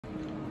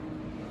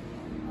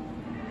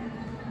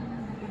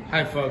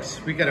Hi folks,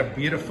 we got a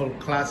beautiful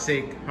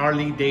classic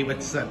Harley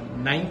Davidson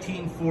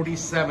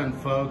 1947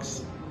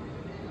 folks.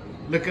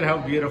 Look at how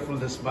beautiful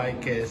this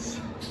bike is.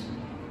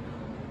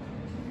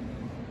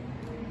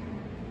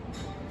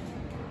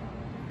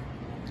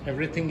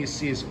 Everything you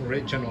see is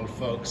original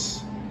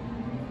folks.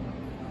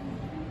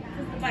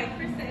 Is the bike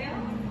for sale?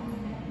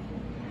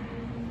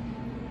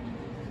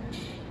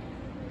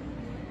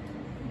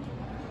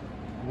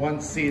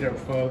 One seater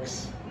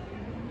folks.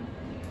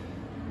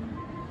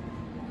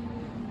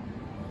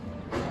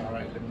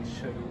 Alright, let me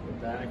show you the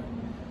back.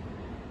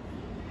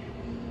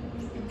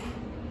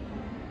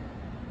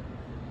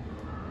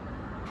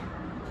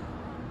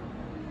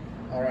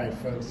 Alright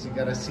folks, you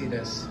gotta see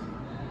this.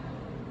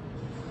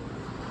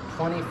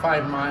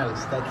 25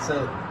 miles, that's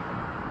it.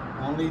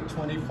 Only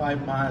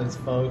 25 miles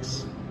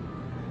folks.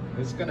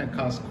 It's gonna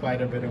cost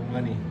quite a bit of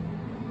money.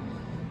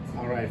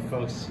 Alright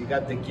folks, you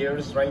got the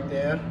gears right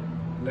there.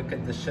 Look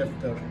at the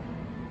shifter.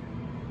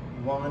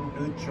 1,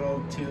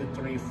 neutral, 2,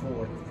 3,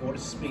 4. 4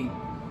 speed.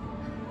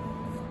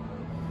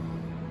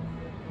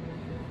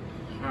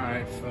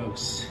 Alright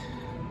folks.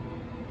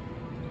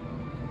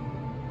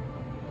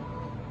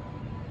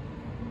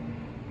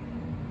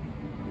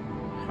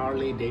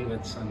 Harley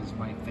Davidson is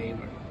my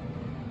favorite.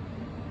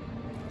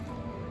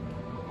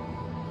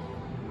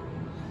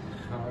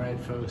 Alright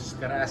folks,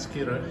 gotta ask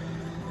your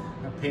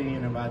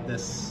opinion about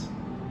this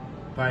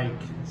bike.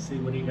 See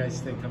what you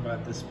guys think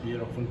about this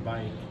beautiful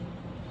bike.